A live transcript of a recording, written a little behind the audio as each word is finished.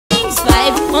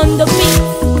on the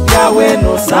beat. Yahweh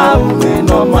no saume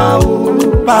no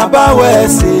mau. Baba we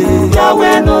say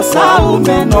Yahweh no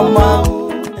saume no mau.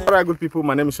 Alright, good people,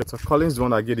 my name is Estate Collins, the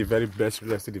one that get the very best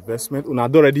real estate investment. Una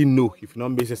don't already know if you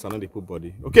don't business and not the put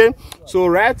body. Okay, so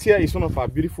right here is one of our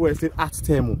beautiful estate at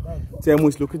Temu. Temu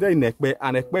is located in Epe,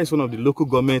 and Epe is one of the local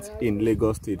governments in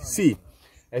Lagos State. See,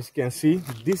 as you can see,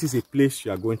 this is a place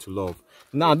you are going to love.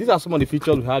 Now, these are some of the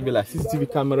features we have, like CCTV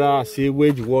camera,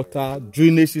 sewage, water,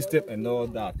 drainage system, and all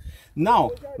that.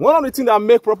 Now, one of the things that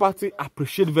make property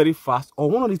appreciate very fast, or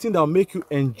one of the things that will make you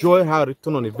enjoy high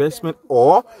return on investment,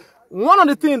 or one of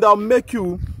the things that will make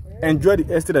you enjoy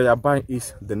the estate that you are buying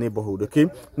is the neighborhood. Okay,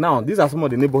 now these are some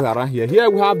of the neighborhood around here. Here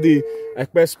we have the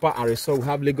Epe Spa and Resort, we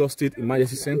have Lagos State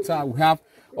Emergency Center, we have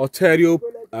Ontario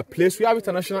place, we have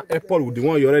International Airport with the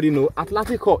one you already know.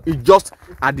 Atlantic Hall is just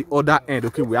at the other end.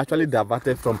 Okay, we actually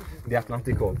diverted from the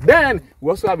Atlantic Hall. Then we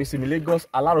also have Isimi Lagos,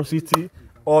 Alaro City,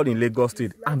 all in Lagos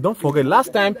State. And don't forget,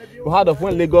 last time we heard of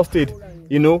when Lagos State,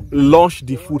 launched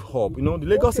the food hub. The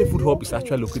Lagos State food hub is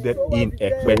actually located in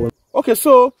Epe. Okay,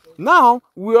 so now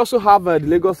we also have the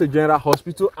Lagos State General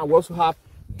Hospital, and we also have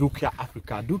Dukia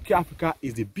Africa. Dukia Africa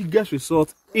is the biggest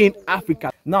resort in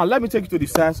Africa. Now let me take you to the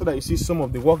side so that you see some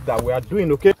of the work that we are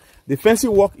doing. Okay, the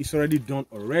fencing work is already done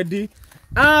already,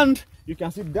 and you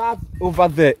can see that over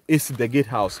there is the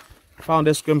gatehouse.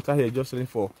 500 square meter here, just selling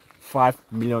for 5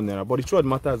 million naira. But the truth of the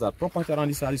matter is that property around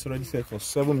this side is already sold for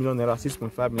 7 million naira,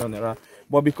 6.5 million naira.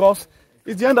 But because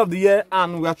it's the end of the year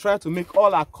and we are trying to make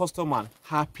all our customers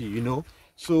happy,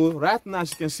 So right now,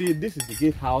 as you can see, this is the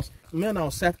gatehouse. Men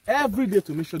are set every day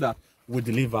to make sure that we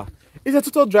deliver. It's a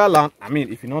total dry land. I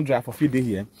mean, if you're not dry for a few days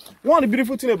here. One of the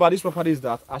beautiful things about this property is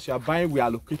that as you are buying, we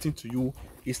are allocating to you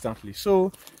instantly.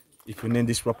 So if you need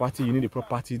this property, you need a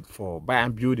property for buy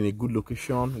and build in a good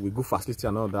location with good facility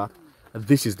and all that.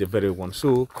 This is the very one.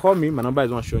 So call me, my number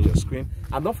is on showing your screen.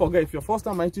 And don't forget, if you're first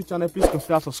time on my YouTube channel, please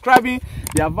consider subscribing.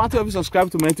 The advantage of you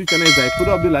subscribing to my YouTube channel is that I put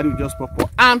up the like will just pop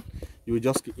up and you will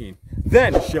just get in.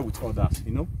 Then share with others,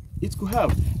 it could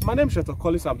help. My name is Estate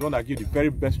Collins. I'm the one that gives you the very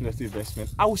best real estate investment.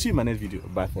 I will see you in my next video.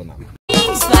 Bye for now.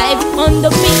 Vibe on the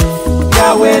beat.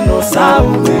 Yahweh no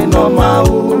saume no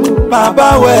mau.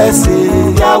 Baba we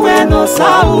say Yahweh no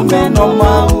saume no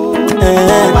mau.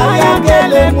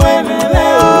 Bayangele mwemele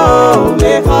o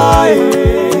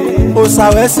lekoe. O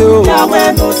sawe se o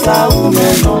Yahweh no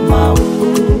saume no mau.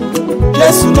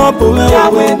 Jesu no pome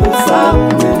Yahweh no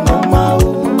saume no mau.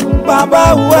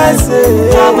 Baba we say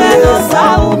Yahweh no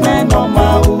saume no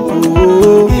mau.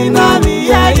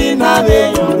 Inabe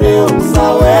yore o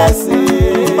sawe se.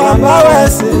 Baba we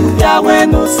say Yahweh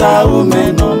no saume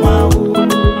no mau.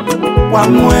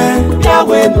 Wamwe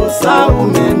Yahweh no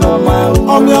saume no mau.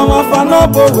 Omo fano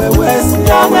bo we say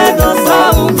Yahweh no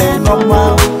saume no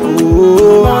mau.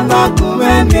 Mana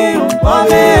kumeni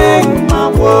ole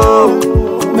mawo.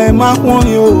 Me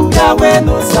makwoni o Yahweh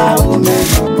no saume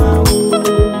no mau.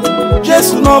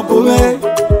 Jesu no kome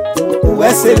we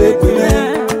se le kwe.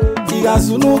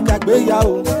 Igazunu kagbe ya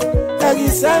o. Eri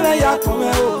sele ya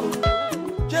kome o.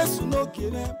 Jesu no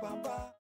kire.